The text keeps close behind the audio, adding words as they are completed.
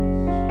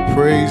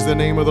Praise the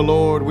name of the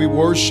Lord. We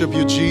worship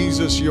you,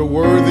 Jesus. You're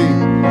worthy.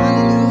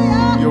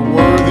 You're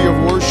worthy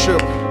of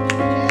worship.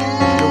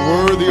 You're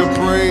worthy of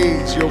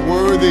praise. You're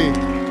worthy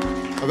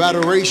of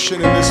adoration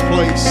in this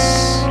place.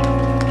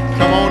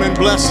 Come on and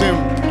bless him.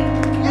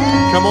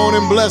 Come on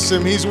and bless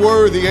him. He's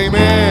worthy.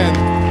 Amen.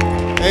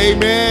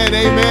 Amen.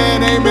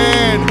 Amen.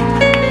 Amen.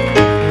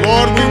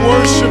 Lord, we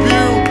worship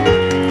you.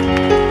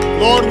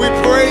 Lord, we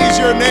praise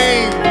your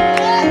name.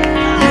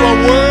 You are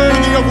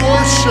worthy of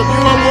worship.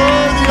 You are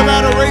worthy of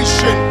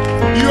adoration.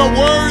 You are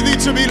worthy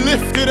to be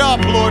lifted up,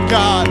 Lord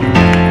God.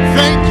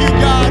 Thank you,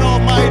 God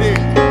Almighty,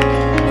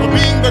 for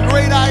being the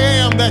great I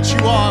am that you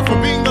are, for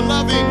being the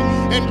loving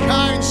and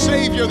kind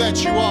Savior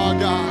that you are,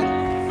 God.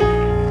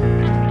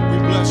 We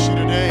bless you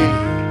today.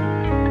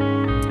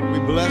 We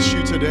bless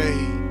you today.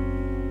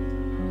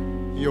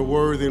 You're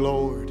worthy,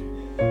 Lord.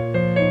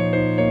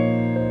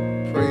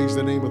 Praise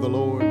the name of the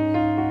Lord.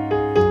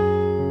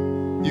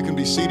 You can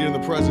be seated in the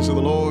presence of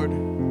the Lord.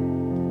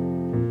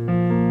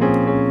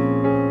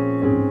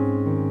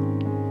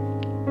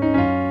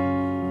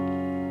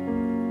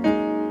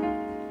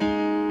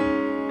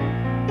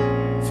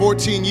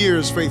 "14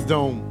 years, Faith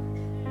Dome."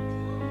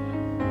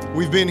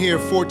 We've been here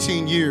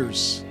 14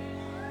 years.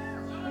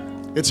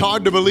 It's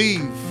hard to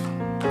believe.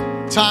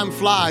 Time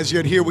flies,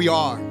 yet here we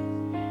are.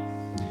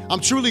 I'm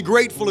truly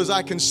grateful as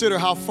I consider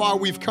how far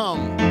we've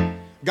come.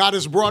 God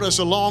has brought us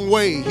a long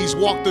way. He's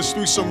walked us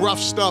through some rough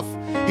stuff.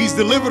 He's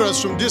delivered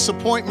us from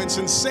disappointments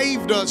and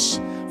saved us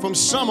from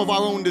some of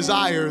our own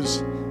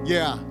desires.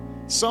 Yeah,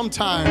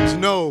 sometimes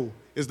no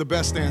is the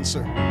best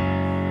answer.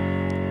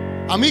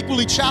 I'm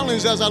equally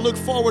challenged as I look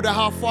forward to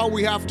how far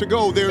we have to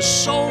go. There's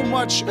so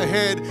much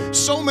ahead,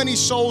 so many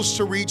souls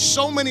to reach,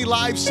 so many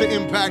lives to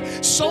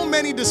impact, so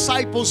many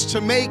disciples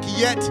to make,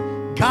 yet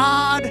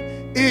God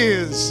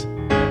is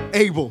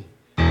able.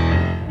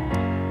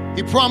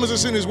 He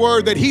promises in his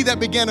word that he that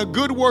began a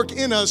good work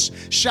in us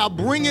shall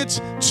bring it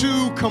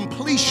to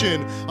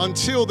completion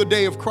until the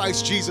day of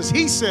Christ Jesus.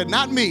 He said,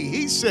 not me,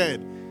 he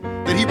said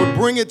that he would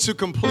bring it to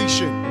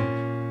completion.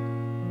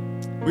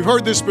 We've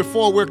heard this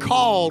before. We're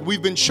called,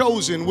 we've been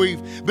chosen,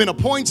 we've been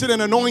appointed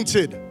and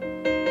anointed.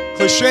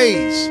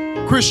 Cliches,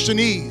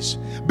 Christianese,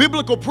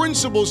 biblical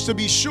principles to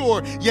be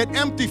sure, yet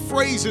empty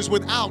phrases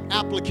without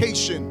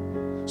application.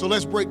 So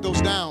let's break those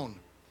down.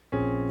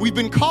 We've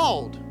been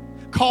called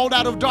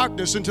out of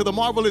darkness into the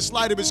marvelous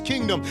light of his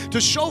kingdom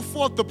to show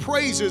forth the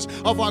praises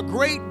of our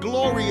great,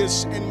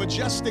 glorious, and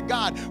majestic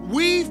God.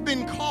 We've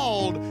been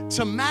called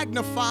to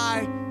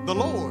magnify the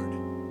Lord.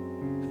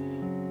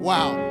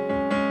 Wow.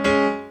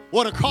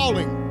 What a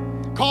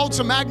calling. Called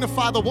to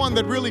magnify the one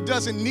that really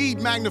doesn't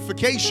need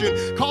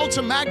magnification. Called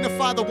to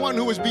magnify the one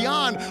who is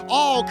beyond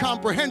all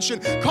comprehension.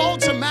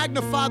 Called to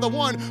magnify the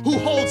one who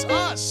holds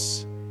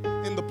us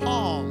in the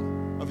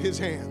palm of his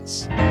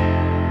hands.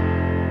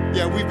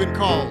 Yeah, we've been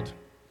called.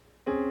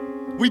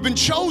 We've been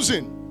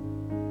chosen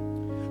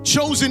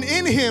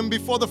in him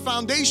before the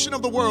foundation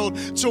of the world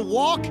to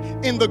walk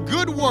in the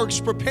good works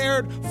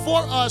prepared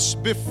for us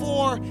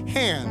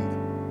beforehand.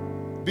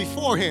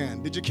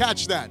 Beforehand. Did you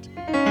catch that?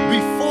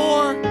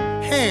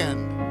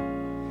 Beforehand.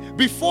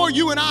 Before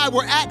you and I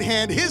were at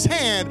hand, his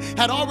hand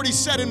had already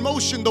set in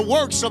motion the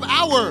works of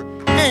our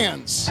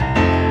hands.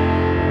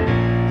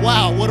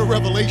 Wow, what a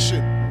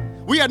revelation.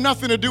 We had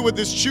nothing to do with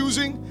this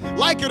choosing.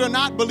 Like it or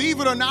not, believe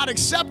it or not,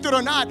 accept it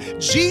or not,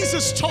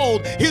 Jesus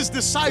told his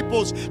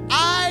disciples,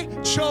 I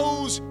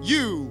chose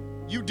you.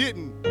 You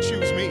didn't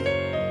choose me.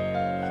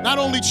 Not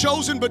only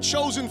chosen, but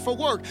chosen for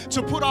work,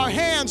 to put our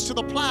hands to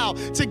the plow,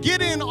 to get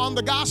in on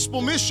the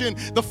gospel mission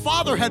the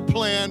Father had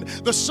planned,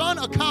 the Son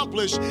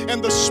accomplished,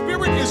 and the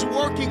Spirit is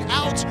working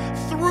out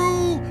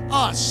through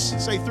us.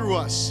 Say through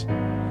us.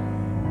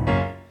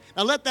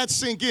 Now let that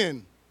sink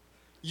in.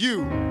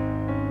 You,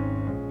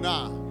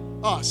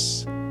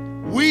 us.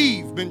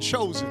 We've been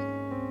chosen.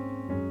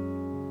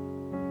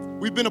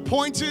 We've been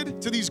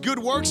appointed to these good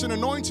works and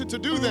anointed to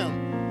do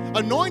them.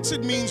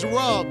 Anointed means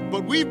rubbed,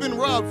 but we've been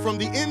rubbed from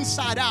the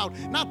inside out,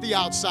 not the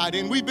outside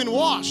in. We've been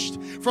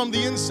washed from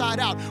the inside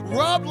out.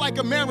 Rubbed like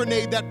a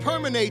marinade that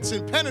permeates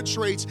and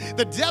penetrates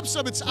the depths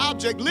of its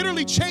object,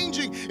 literally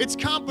changing its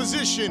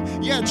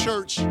composition. Yeah,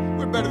 church,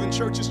 we're better than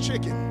church's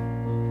chicken.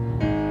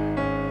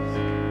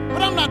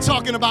 But I'm not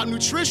talking about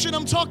nutrition,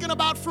 I'm talking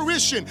about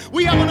fruition.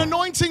 We have an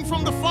anointing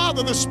from the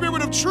Father, the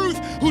Spirit of truth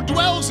who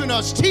dwells in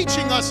us,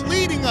 teaching us,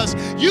 leading us,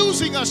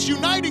 using us,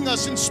 uniting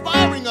us,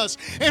 inspiring us,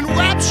 and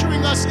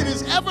rapturing us in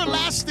his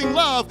everlasting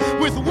love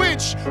with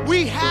which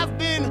we have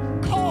been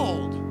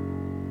called.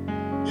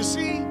 You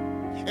see,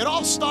 it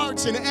all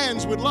starts and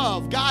ends with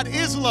love. God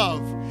is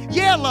love.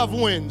 Yeah, love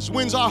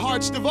wins our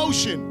heart's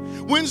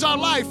devotion, wins our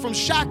life from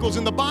shackles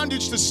and the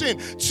bondage to sin.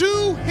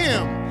 To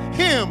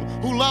him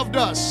who loved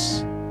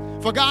us.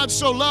 For God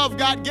so loved,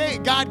 God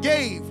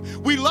gave.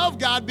 We love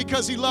God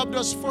because he loved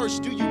us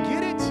first. Do you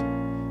get it?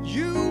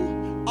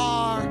 You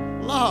are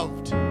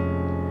loved.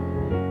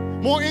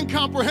 More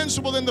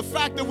incomprehensible than the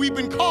fact that we've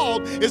been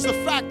called is the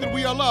fact that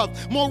we are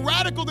loved. More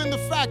radical than the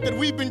fact that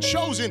we've been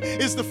chosen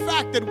is the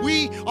fact that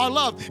we are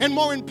loved. And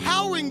more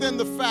empowering than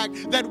the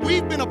fact that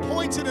we've been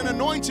appointed and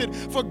anointed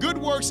for good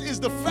works is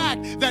the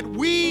fact that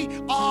we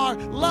are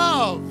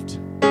loved.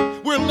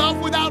 We're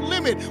loved without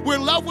limit. We're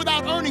loved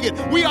without earning it.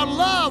 We are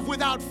loved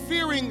without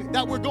fearing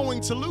that we're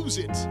going to lose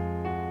it.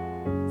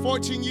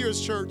 14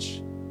 years,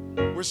 church.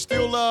 We're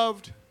still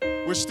loved.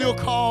 We're still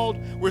called,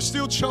 we're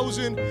still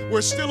chosen,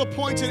 we're still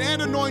appointed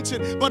and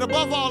anointed, but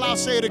above all, I'll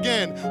say it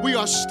again, we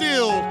are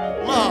still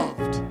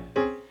loved.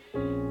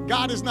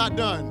 God is not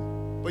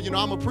done, but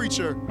I'm a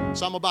preacher,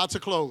 so I'm about to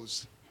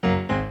close.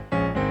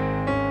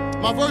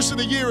 My verse of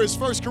the year is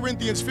 1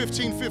 Corinthians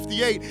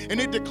 15:58,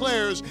 and it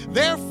declares,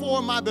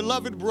 "Therefore, my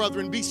beloved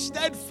brethren, be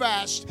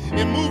steadfast,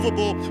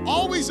 immovable,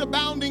 always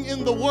abounding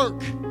in the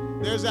work."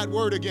 There's that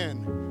word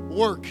again,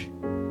 work.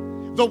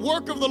 The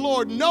work of the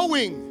Lord,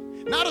 knowing,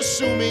 not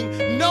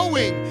assuming,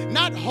 knowing,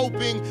 not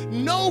hoping,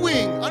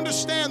 knowing.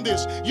 Understand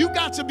this. You've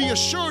got to be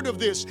assured of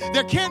this.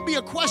 There can't be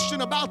a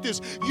question about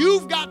this.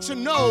 You've got to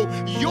know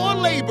your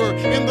labor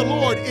in the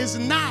Lord is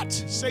not,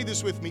 say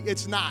this with me,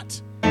 it's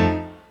not.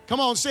 Come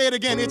on, say it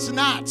again, it's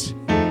not.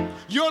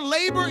 Your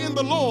labor in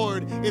the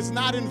Lord is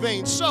not in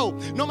vain. So,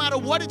 no matter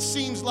what it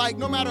seems like,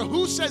 no matter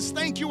who says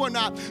thank you or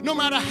not, no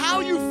matter how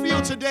you feel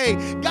today,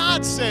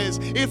 God says,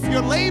 if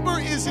your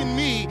labor is in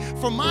me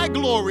for my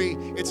glory,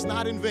 it's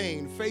not in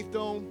vain. Faith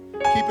Dome,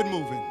 keep it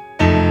moving.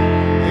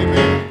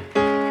 Amen.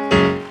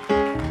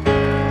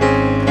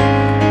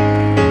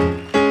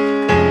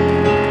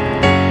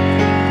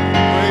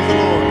 Praise the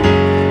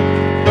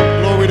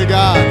Lord. Glory to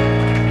God.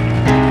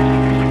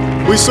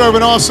 We serve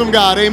an awesome God. Amen.